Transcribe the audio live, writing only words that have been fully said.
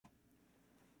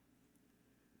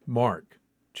Mark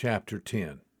chapter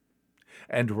 10.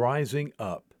 And rising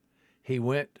up, he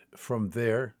went from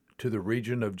there to the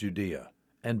region of Judea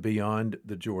and beyond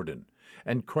the Jordan,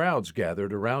 and crowds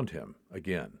gathered around him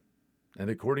again. And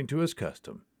according to his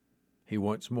custom, he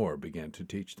once more began to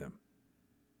teach them.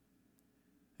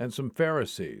 And some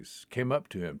Pharisees came up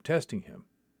to him, testing him,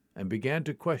 and began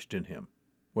to question him,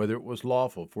 whether it was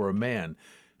lawful for a man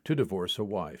to divorce a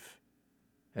wife.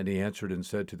 And he answered and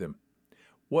said to them,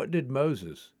 What did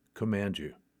Moses command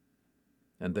you?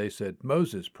 And they said,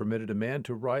 Moses permitted a man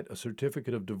to write a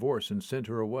certificate of divorce and send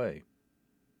her away.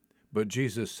 But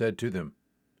Jesus said to them,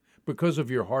 Because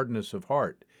of your hardness of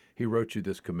heart, he wrote you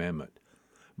this commandment.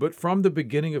 But from the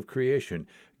beginning of creation,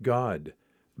 God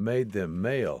made them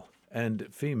male and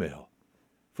female.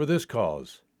 For this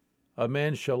cause, a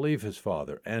man shall leave his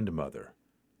father and mother,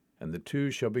 and the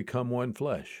two shall become one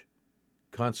flesh.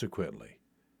 Consequently,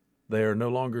 they are no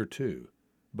longer two,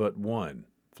 but one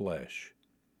flesh.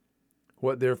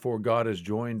 What therefore God has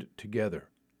joined together,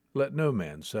 let no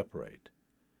man separate.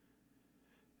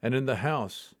 And in the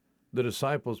house the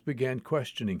disciples began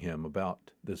questioning him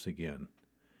about this again.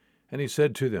 And he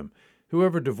said to them,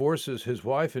 Whoever divorces his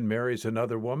wife and marries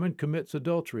another woman commits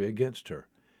adultery against her.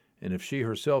 And if she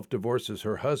herself divorces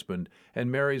her husband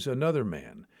and marries another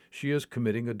man, she is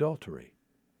committing adultery.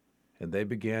 And they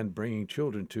began bringing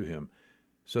children to him,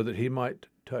 so that he might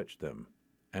touch them.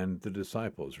 And the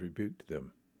disciples rebuked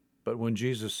them. But when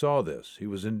Jesus saw this, he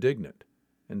was indignant,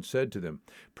 and said to them,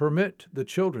 Permit the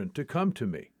children to come to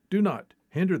me. Do not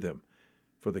hinder them,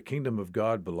 for the kingdom of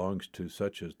God belongs to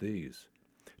such as these.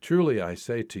 Truly I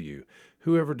say to you,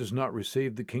 whoever does not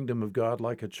receive the kingdom of God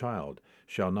like a child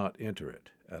shall not enter it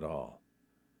at all.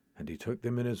 And he took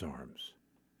them in his arms,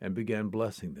 and began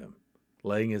blessing them,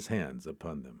 laying his hands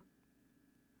upon them.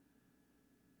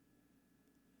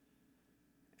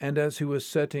 And as he was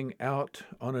setting out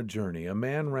on a journey, a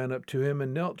man ran up to him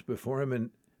and knelt before him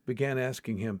and began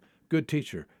asking him, Good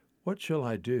teacher, what shall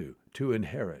I do to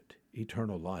inherit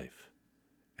eternal life?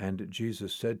 And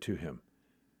Jesus said to him,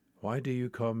 Why do you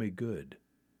call me good?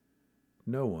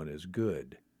 No one is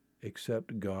good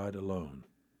except God alone.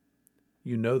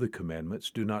 You know the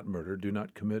commandments: do not murder, do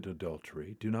not commit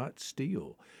adultery, do not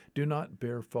steal, do not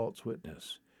bear false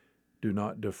witness, do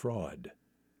not defraud,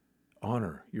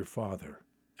 honor your father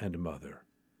and mother.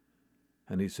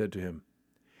 And he said to him,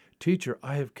 Teacher,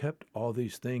 I have kept all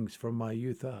these things from my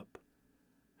youth up.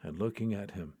 And looking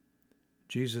at him,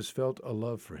 Jesus felt a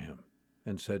love for him,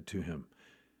 and said to him,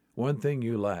 One thing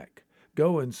you lack.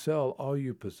 Go and sell all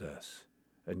you possess,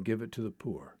 and give it to the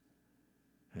poor,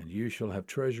 and you shall have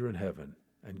treasure in heaven,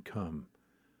 and come,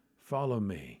 follow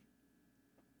me.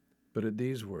 But at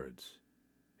these words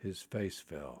his face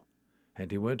fell,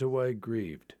 and he went away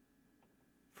grieved,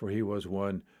 for he was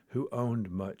one who owned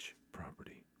much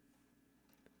property.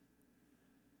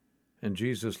 And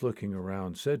Jesus, looking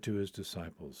around, said to his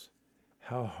disciples,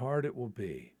 How hard it will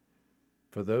be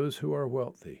for those who are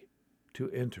wealthy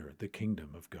to enter the kingdom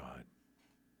of God.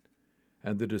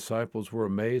 And the disciples were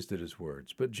amazed at his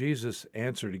words. But Jesus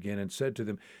answered again and said to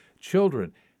them,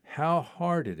 Children, how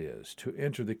hard it is to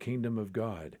enter the kingdom of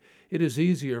God. It is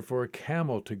easier for a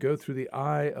camel to go through the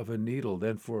eye of a needle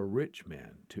than for a rich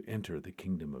man to enter the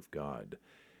kingdom of God.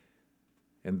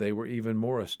 And they were even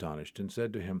more astonished and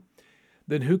said to him,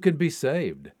 Then who can be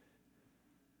saved?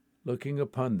 Looking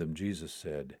upon them, Jesus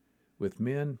said, With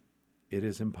men it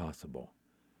is impossible,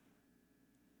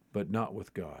 but not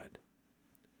with God.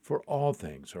 For all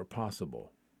things are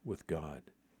possible with God.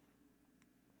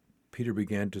 Peter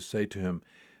began to say to him,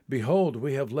 Behold,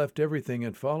 we have left everything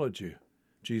and followed you.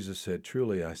 Jesus said,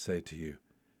 Truly I say to you,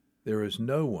 there is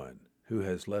no one who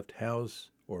has left house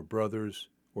or brothers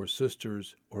or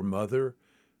sisters or mother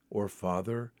or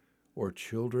father or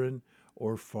children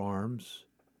or farms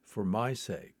for my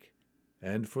sake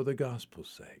and for the gospel's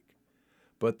sake,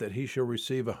 but that he shall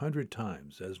receive 100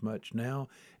 times as much now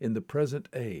in the present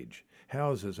age,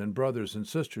 houses and brothers and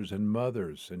sisters and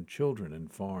mothers and children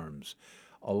and farms,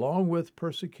 along with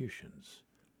persecutions,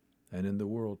 and in the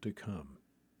world to come,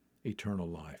 eternal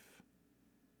life.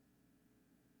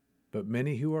 But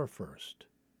many who are first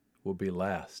will be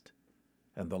last,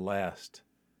 and the last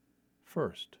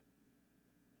first.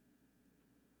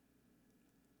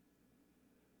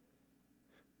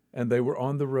 And they were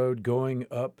on the road going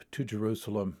up to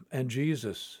Jerusalem, and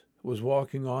Jesus was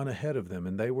walking on ahead of them,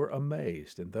 and they were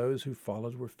amazed, and those who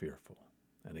followed were fearful.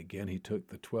 And again he took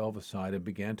the 12 aside and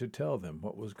began to tell them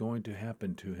what was going to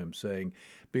happen to him, saying,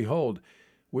 Behold,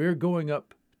 we are going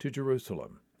up to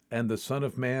Jerusalem, and the Son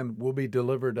of Man will be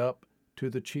delivered up to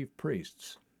the chief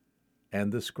priests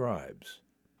and the scribes,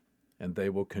 and they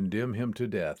will condemn him to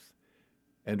death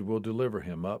and will deliver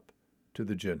him up to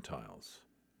the Gentiles.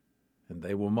 And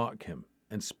they will mock him,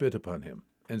 and spit upon him,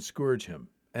 and scourge him,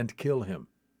 and kill him.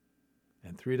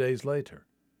 And 3 days later,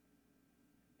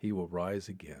 he will rise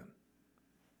again.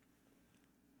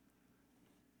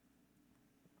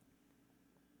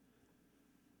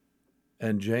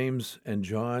 And James and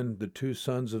John, the two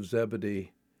sons of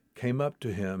Zebedee, came up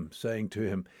to him, saying to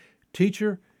him,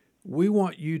 "Teacher, we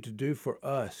want you to do for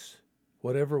us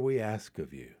whatever we ask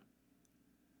of you."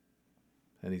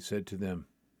 And he said to them,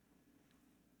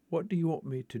 "What do you want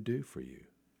me to do for you?"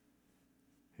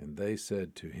 And they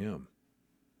said to him,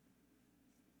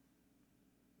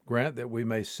 "Grant that we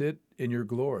may sit in your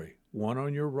glory, one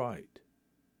on your right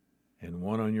and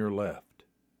one on your left."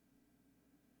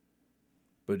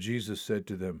 But Jesus said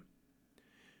to them,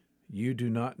 "You do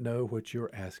not know what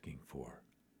you're asking for.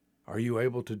 Are you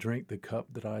able to drink the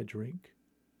cup that I drink,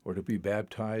 or to be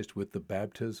baptized with the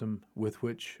baptism with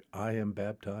which I am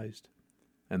baptized?"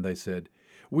 And they said,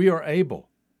 "We are able."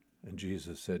 And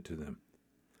Jesus said to them,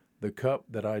 "The cup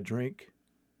that I drink,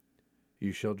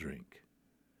 you shall drink,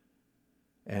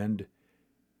 and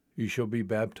you shall be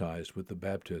baptized with the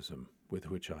baptism with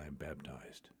which I am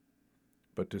baptized.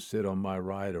 But to sit on my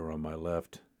right or on my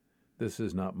left, this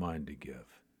is not mine to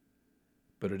give,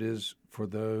 but it is for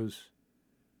those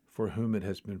for whom it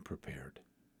has been prepared."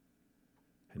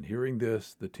 And hearing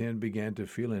this, the 10 began to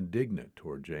feel indignant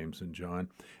toward James and John,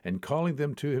 and calling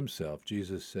them to himself,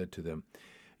 Jesus said to them,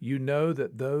 "You know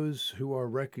that those who are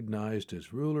recognized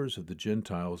as rulers of the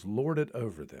Gentiles lord it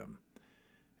over them,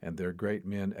 and their great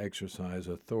men exercise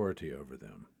authority over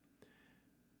them.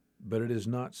 But it is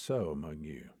not so among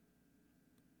you.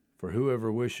 For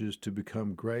whoever wishes to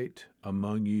become great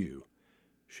among you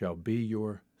shall be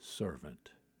your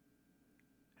servant,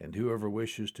 and whoever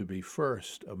wishes to be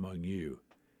first among you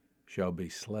shall be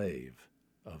slave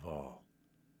of all.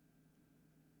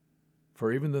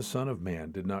 For even the Son of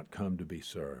Man did not come to be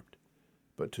served,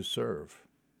 but to serve,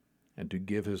 and to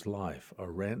give his life a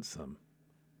ransom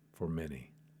for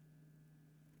many."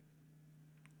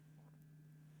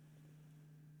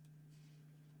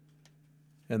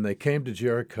 And they came to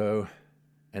Jericho,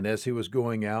 and as he was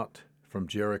going out from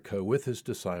Jericho with his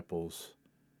disciples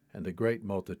and a great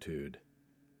multitude,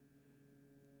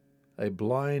 a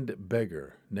blind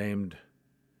beggar named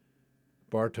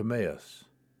Bartimaeus,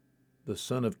 the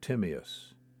son of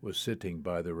Timaeus, was sitting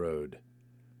by the road.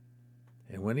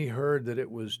 And when he heard that it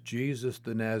was Jesus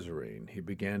the Nazarene, he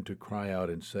began to cry out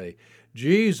and say,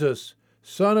 "Jesus,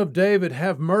 Son of David,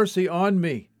 have mercy on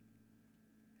me."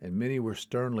 And many were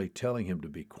sternly telling him to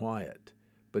be quiet.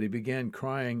 But he began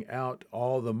crying out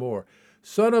all the more,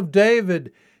 "Son of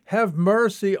David, have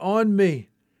mercy on me."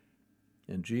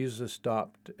 And Jesus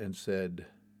stopped and said,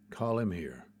 "Call him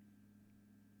here."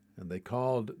 And they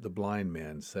called the blind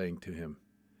man, saying to him,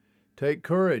 "Take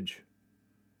courage,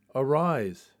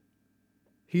 arise,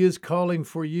 he is calling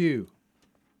for you."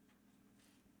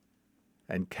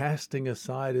 And casting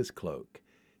aside his cloak,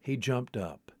 he jumped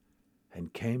up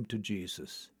and came to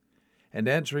Jesus. And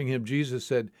answering him, Jesus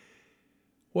said,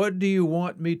 "What do you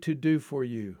want me to do for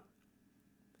you?"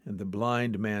 And the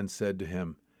blind man said to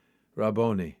him,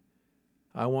 "Rabboni,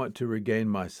 I want to regain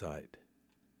my sight."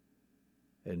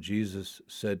 And Jesus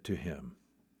said to him,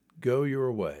 "Go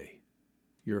your way,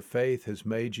 your faith has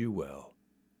made you well."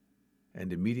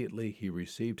 And immediately he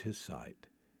received his sight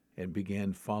and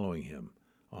began following him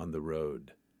on the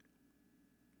road.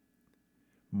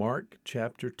 Mark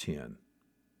chapter 10.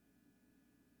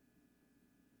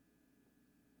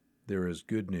 There is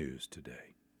good news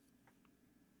today.